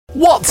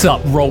What's up,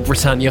 Roll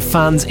Britannia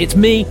fans? It's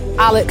me,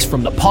 Alex,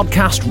 from the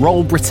podcast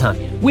Roll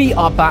Britannia. We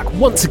are back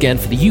once again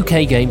for the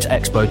UK Games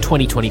Expo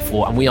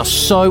 2024, and we are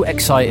so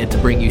excited to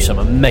bring you some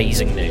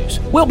amazing news.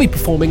 We'll be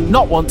performing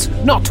not once,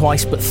 not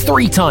twice, but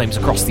 3 times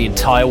across the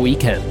entire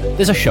weekend.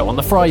 There's a show on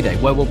the Friday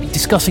where we'll be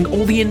discussing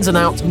all the ins and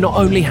outs of not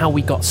only how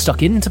we got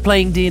stuck into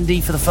playing D&D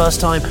for the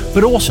first time,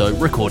 but also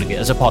recording it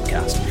as a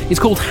podcast. It's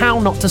called How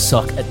Not to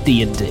Suck at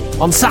D&D.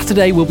 On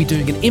Saturday, we'll be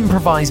doing an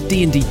improvised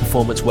D&D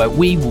performance where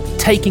we will be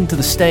taking to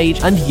the stage,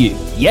 and you,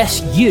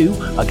 yes, you,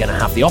 are going to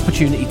have the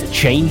opportunity to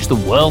change the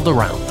world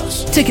around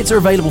us. Tickets are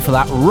available for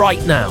that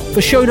right now.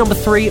 For show number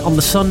 3 on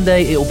the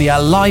Sunday, it will be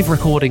our live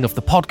recording of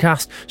the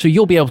podcast, so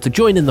you'll be able to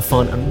join in the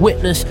fun and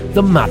witness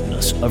the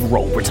madness of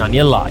Roll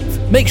Britannia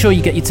Live. Make sure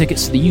you get your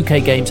tickets to the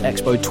UK Games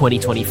Expo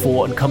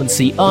 2024 and come and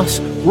see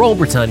us, Roll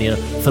Britannia,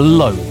 for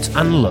loads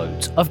and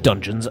loads of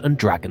Dungeons and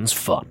Dragons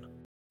fun.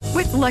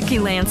 With Lucky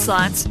Land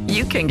Slots,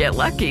 you can get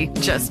lucky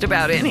just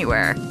about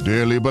anywhere.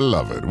 Dearly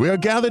beloved, we are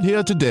gathered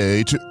here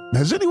today to...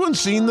 Has anyone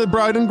seen the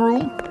bride and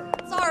groom?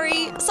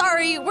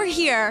 Sorry, we're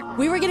here.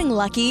 We were getting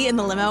lucky in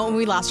the limo and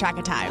we lost track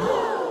of time.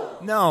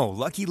 No,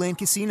 Lucky Land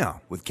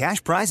Casino, with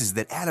cash prizes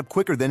that add up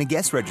quicker than a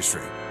guest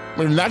registry.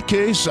 In that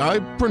case, I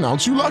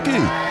pronounce you lucky.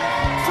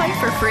 Play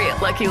for free at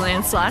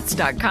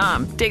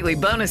LuckyLandSlots.com. Daily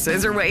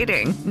bonuses are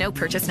waiting. No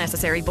purchase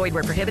necessary. Void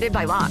where prohibited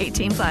by law.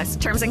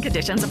 18+. Terms and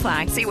conditions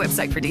apply. See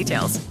website for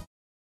details.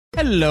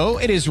 Hello,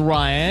 it is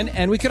Ryan,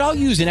 and we could all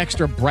use an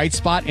extra bright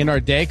spot in our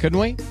day, couldn't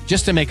we?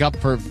 Just to make up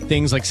for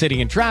things like sitting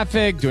in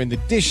traffic, doing the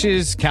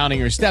dishes, counting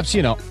your steps,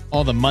 you know,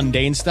 all the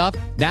mundane stuff.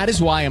 That is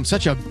why I'm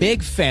such a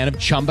big fan of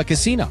Chumba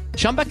Casino.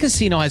 Chumba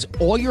Casino has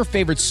all your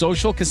favorite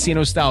social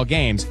casino-style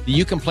games that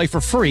you can play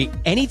for free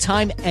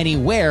anytime,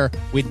 anywhere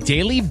with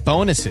daily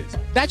bonuses.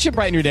 That should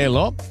brighten your day a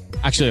little.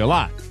 Actually, a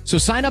lot. So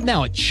sign up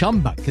now at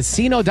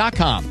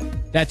ChumbaCasino.com.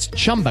 That's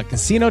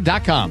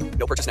ChumbaCasino.com.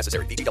 No purchase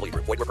necessary. VGW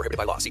Group. Void where prohibited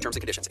by law. See terms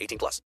and conditions.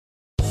 18+.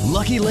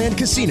 Lucky Land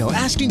Casino,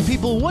 asking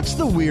people, what's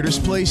the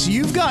weirdest place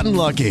you've gotten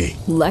lucky?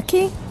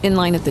 Lucky? In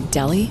line at the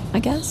deli, I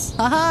guess?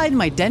 Aha, in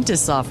my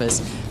dentist's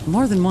office.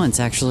 More than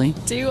once, actually.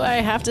 Do I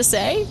have to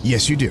say?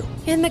 Yes, you do.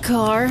 In the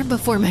car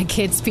before my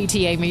kids'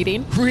 PTA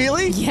meeting.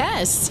 Really?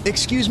 Yes.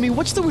 Excuse me,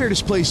 what's the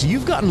weirdest place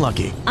you've gotten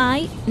lucky?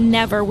 I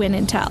never win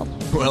and tell.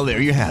 Well, there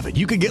you have it.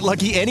 You can get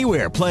lucky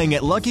anywhere, playing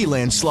at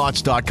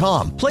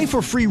LuckyLandSlots.com. Play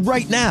for free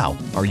right now.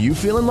 Are you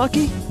feeling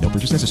lucky? No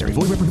purchase necessary.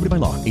 Void where prohibited by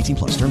law.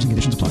 18+. Terms and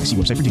conditions apply. See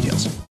website for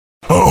details.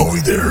 Oh,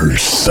 there,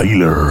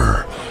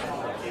 sailor.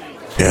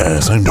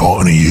 Yes, I'm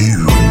talking to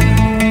you.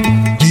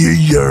 Do you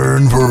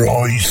yearn for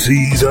high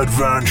seas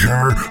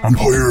adventure and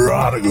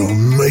piratical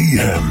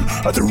mayhem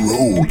at the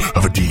roll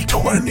of a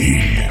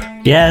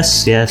D20?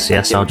 Yes,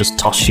 I'll just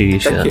toss you your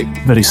shirt.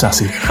 Very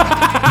sassy.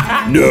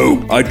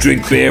 No, I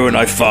drink beer and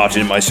I fart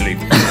in my sleep.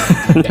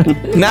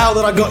 Now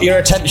that I got your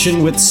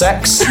attention with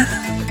sex,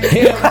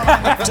 here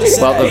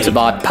welcome to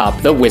my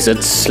pub, the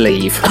Wizard's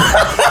Sleeve.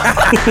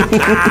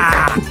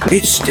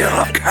 It's still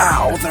a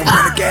cow that I'm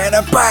gonna get in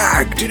a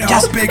bag. Do you know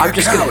how big a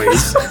cow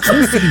is?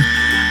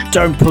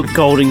 Don't put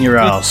gold in your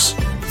ass.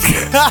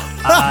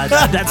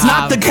 That's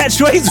not the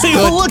catchphrase we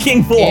were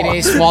looking for. It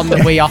is one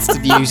that we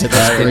often use at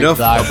this group, Enough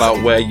though.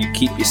 about where you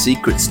keep your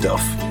secret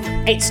stuff.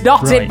 It's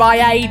not in my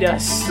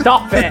anus.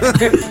 Stop it.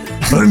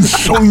 And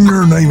sign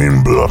your name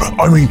in blood.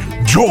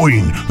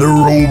 Join the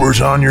Roll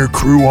Britannia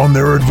crew on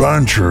their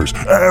adventures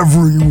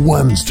every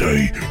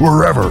Wednesday,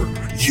 wherever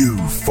you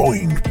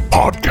find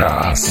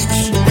podcasts.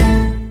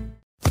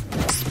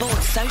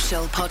 Sports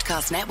Social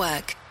Podcast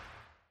Network.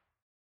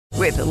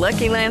 With the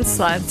Lucky Land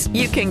Slots,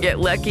 you can get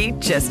lucky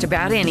just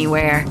about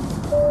anywhere.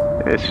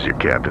 This is your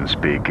captain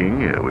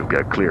speaking. We've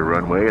got clear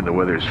runway and the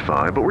weather's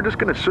fine, but we're just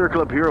going to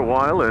circle up here a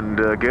while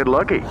and get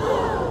lucky.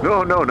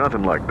 No,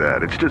 nothing like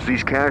that. It's just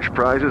these cash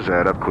prizes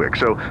add up quick.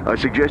 So I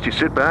suggest you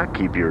sit back,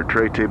 keep your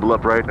tray table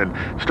upright, and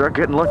start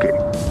getting lucky.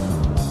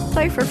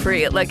 Play for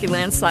free at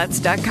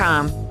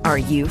LuckyLandSlots.com. Are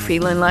you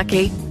feeling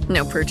lucky?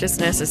 No purchase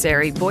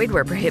necessary. Void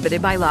where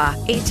prohibited by law.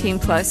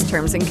 18+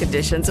 terms and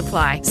conditions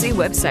apply. See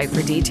website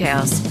for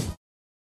details.